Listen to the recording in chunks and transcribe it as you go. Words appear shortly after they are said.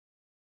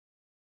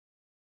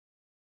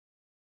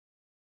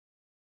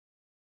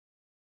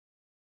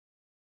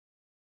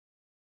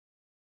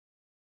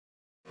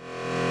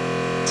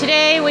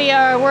Today we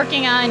are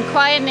working on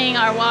quietening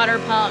our water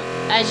pump.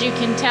 As you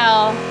can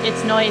tell,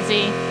 it's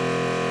noisy.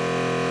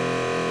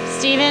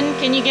 Steven,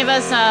 can you give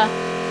us a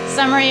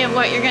summary of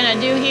what you're going to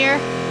do here?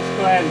 Let's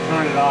go ahead and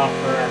turn it off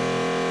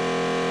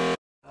first.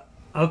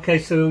 Okay,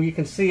 so you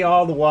can see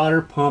all the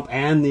water pump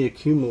and the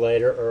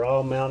accumulator are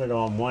all mounted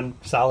on one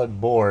solid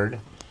board.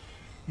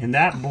 And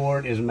that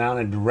board is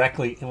mounted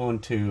directly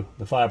onto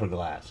the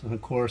fiberglass. And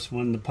of course,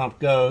 when the pump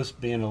goes,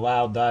 being a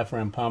loud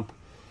diaphragm pump,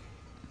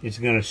 it's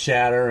going to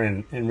shatter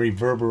and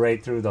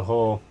reverberate through the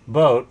whole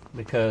boat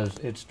because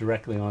it's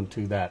directly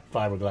onto that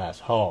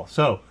fiberglass hull.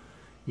 So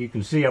you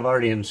can see I've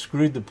already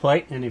unscrewed the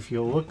plate, and if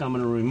you'll look, I'm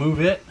going to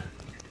remove it.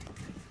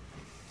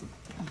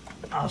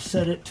 I'll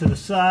set it to the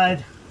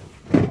side.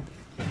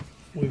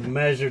 We've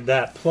measured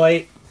that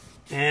plate,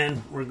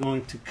 and we're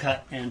going to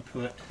cut and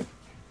put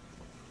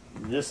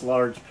this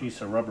large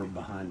piece of rubber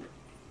behind it.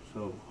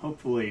 So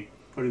hopefully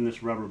putting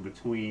this rubber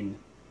between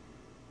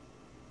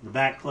the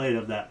back plate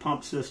of that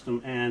pump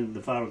system and the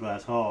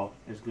fiberglass hull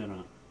is going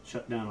to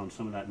shut down on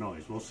some of that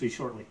noise. We'll see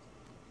shortly.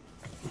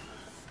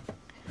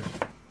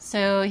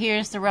 So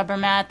here's the rubber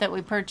mat that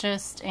we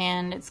purchased,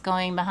 and it's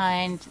going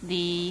behind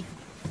the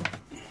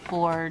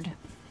board.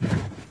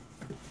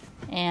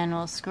 And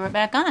we'll screw it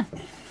back on.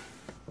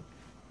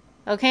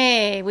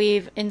 Okay,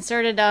 we've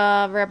inserted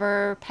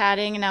rubber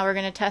padding, and now we're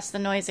going to test the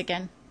noise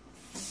again.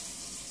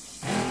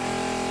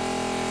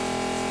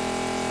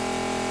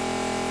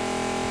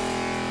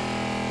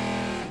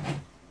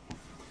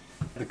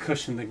 The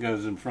cushion that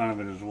goes in front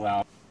of it as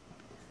well.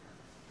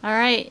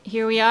 Alright,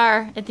 here we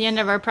are at the end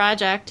of our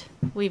project.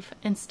 We've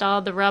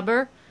installed the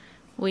rubber.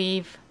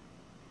 We've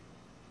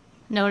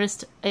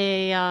noticed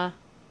a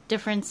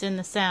difference in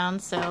the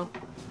sound, so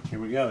here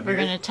we go. We're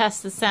going to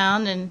test the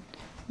sound, and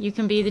you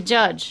can be the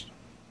judge.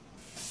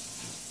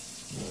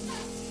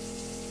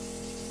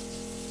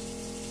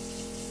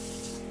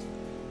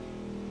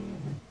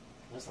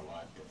 That's a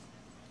lot different.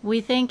 We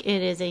think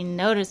it is a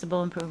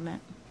noticeable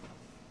improvement.